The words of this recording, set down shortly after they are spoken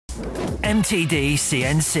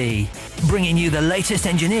MTDCNC, bringing you the latest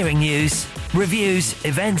engineering news, reviews,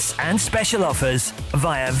 events and special offers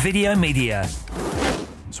via video media.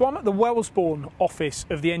 So I'm at the Wellesbourne office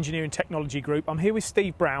of the Engineering Technology Group. I'm here with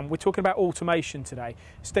Steve Brown. We're talking about automation today.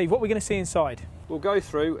 Steve, what are we going to see inside? We'll go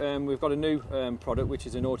through, we've got a new product which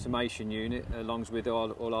is an automation unit along with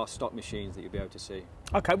all our stock machines that you'll be able to see.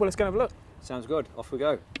 Okay, well let's go and have a look. Sounds good, off we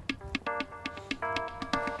go.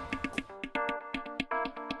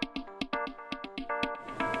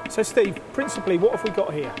 So Steve, principally what have we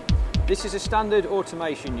got here? This is a standard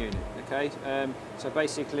automation unit, okay? So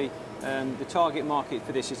basically the target market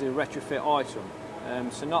for this is a retrofit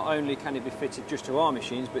item. So not only can it be fitted just to our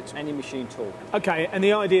machines, but to any machine tool. Okay, and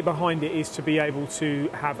the idea behind it is to be able to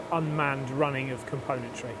have unmanned running of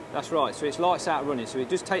componentry. That's right, so it's lights out running. So it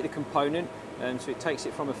does take the component, so it takes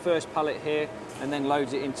it from a first pallet here and then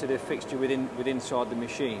loads it into the fixture inside the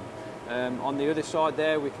machine. On the other side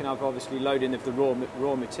there, we can have obviously loading of the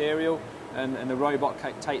raw material, and the robot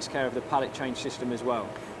takes care of the pallet change system as well.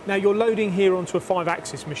 Now you're loading here onto a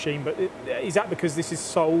 5-axis machine, but is that because this is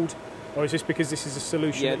sold, or is this because this is a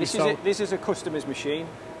solution? Yeah, this is a customer's machine.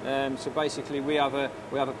 So basically, we have a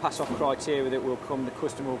pass-off criteria that the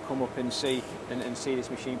customer will come up and see this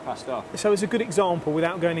machine passed off. So as a good example,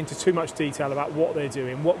 without going into too much detail about what they're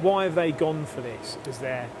doing, why have they gone for this as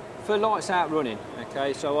their? For lights out running,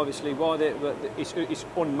 okay, so obviously it's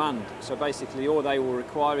unmanned, so basically all they will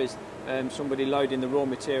require is somebody loading the raw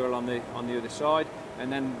material on the other side,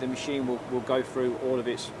 and then the machine will go through all of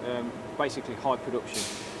its basically high production.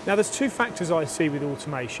 Now there's two factors I see with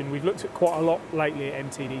automation. We've looked at quite a lot lately at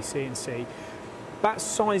MTDCNC. About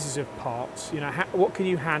sizes of parts, what can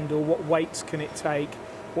you handle, what weights can it take,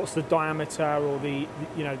 what's the diameter or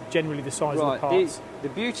generally the size of the parts? The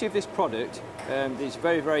beauty of this product is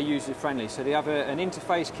very, very user friendly. So they have an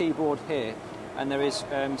interface keyboard here, and there is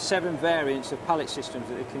 7 variants of pallet systems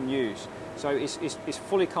that they can use. So it's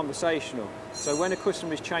fully conversational. So when a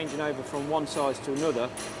customer is changing over from one size to another,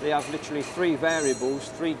 they have literally 3 variables,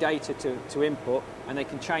 3 data to input, and they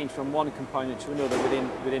can change from one component to another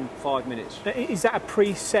within 5 minutes. Is that a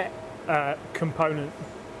preset component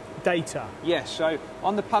data? Yes, so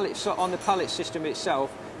on the pallet system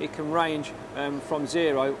itself, it can range from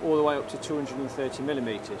 0 all the way up to 230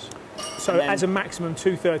 millimetres. So as a maximum,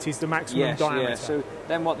 230 is the maximum diameter? Yes, so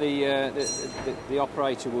then what the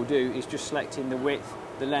operator will do is just select in the width,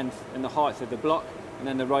 the length and the height of the block, and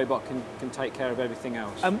then the robot can take care of everything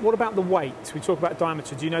else. And what about the weight? We talk about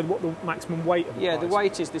diameter. Do you know what the maximum weight of the the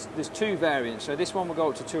weight is, there's 2 variants. So this one will go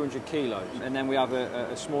up to 200 kilos, and then we have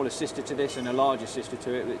a smaller sister to this and a larger sister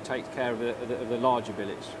to it that takes care of the larger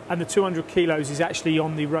billets. And the 200 kilos is actually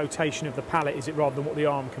on the rotation of the pallet, is it, rather than what the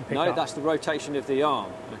arm can pick up? No, that's the rotation of the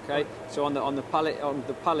arm. Okay, so on the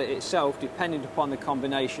pallet itself, depending upon the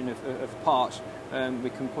combination of parts, we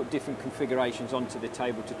can put different configurations onto the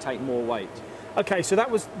table to take more weight. Okay, so that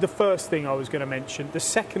was the first thing I was going to mention. The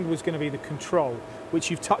second was going to be the control, which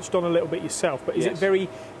you've touched on a little bit yourself. But is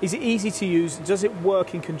it easy to use? Does it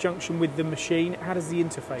work in conjunction with the machine? How does the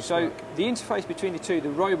interface work? So the interface between the two,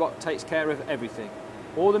 the robot takes care of everything.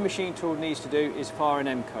 All the machine tool needs to do is fire an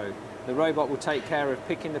M code. The robot will take care of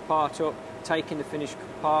picking the part up, taking the finished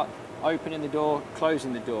part, opening the door,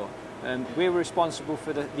 closing the door. We're responsible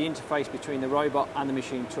for the interface between the robot and the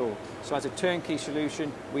machine tool. So as a turnkey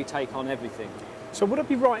solution, we take on everything. So would I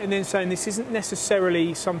be right in then saying this isn't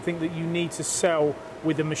necessarily something that you need to sell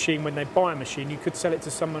with a machine when they buy a machine? You could sell it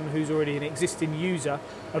to someone who's already an existing user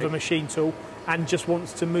of a machine tool and just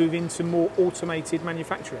wants to move into more automated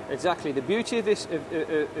manufacturing. Exactly. The beauty of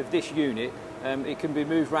this unit, it can be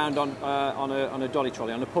moved around on a dolly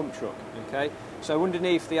trolley, on a pump truck. Okay. So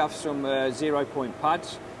underneath they have some 0-point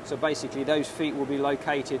pads. So basically those feet will be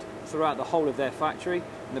located throughout the whole of their factory,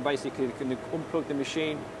 and they basically can unplug the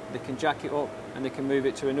machine, they can jack it up, and they can move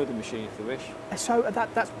it to another machine if they wish. So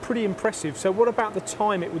that's pretty impressive. So what about the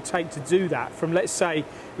time it would take to do that from, let's say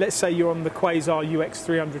you're on the Quaser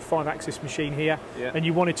UX300 5-axis machine here, and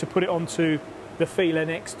you wanted to put it onto the feeler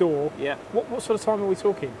next door, what sort of time are we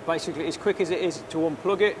talking? Basically as quick as it is to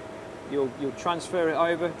unplug it, you'll transfer it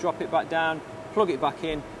over, drop it back down, plug it back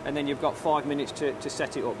in, and then you've got 5 minutes to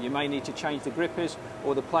set it up. You may need to change the grippers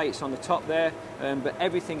or the plates on the top there, but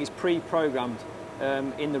everything is pre-programmed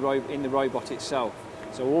in the robot itself.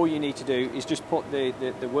 So all you need to do is just put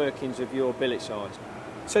the workings of your billet size.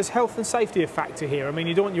 So is health and safety a factor here? I mean,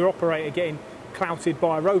 you don't want your operator getting clouted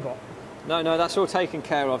by a robot. No, that's all taken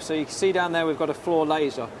care of. So you can see down there we've got a floor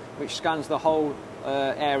laser which scans the whole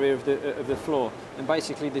area of the floor, and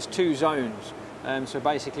basically there's 2 zones. So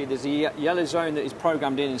basically there's a yellow zone that is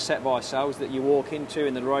programmed in and set by ourselves that you walk into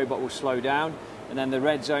and the robot will slow down, And then the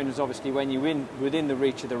red zone is obviously when you're within the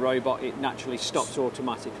reach of the robot, it naturally stops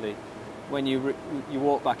automatically. When you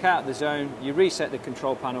walk back out of the zone, you reset the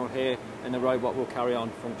control panel here and the robot will carry on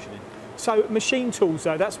functioning. So machine tools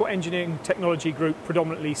though, that's what Engineering Technology Group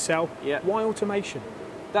predominantly sell. Yeah. Why automation?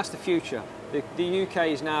 That's the future. The UK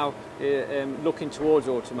is now looking towards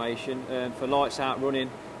automation for lights out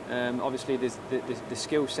running. Obviously the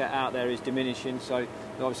skill set out there is diminishing, so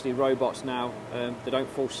obviously robots now, they don't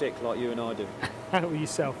fall sick like you and I do. Handle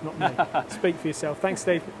yourself, not me. Speak for yourself. Thanks,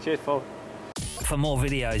 Steve. Cheers, Paul. For more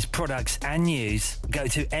videos, products and news, go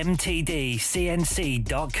to mtdcnc.com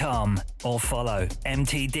or follow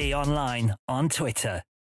MTD Online on Twitter.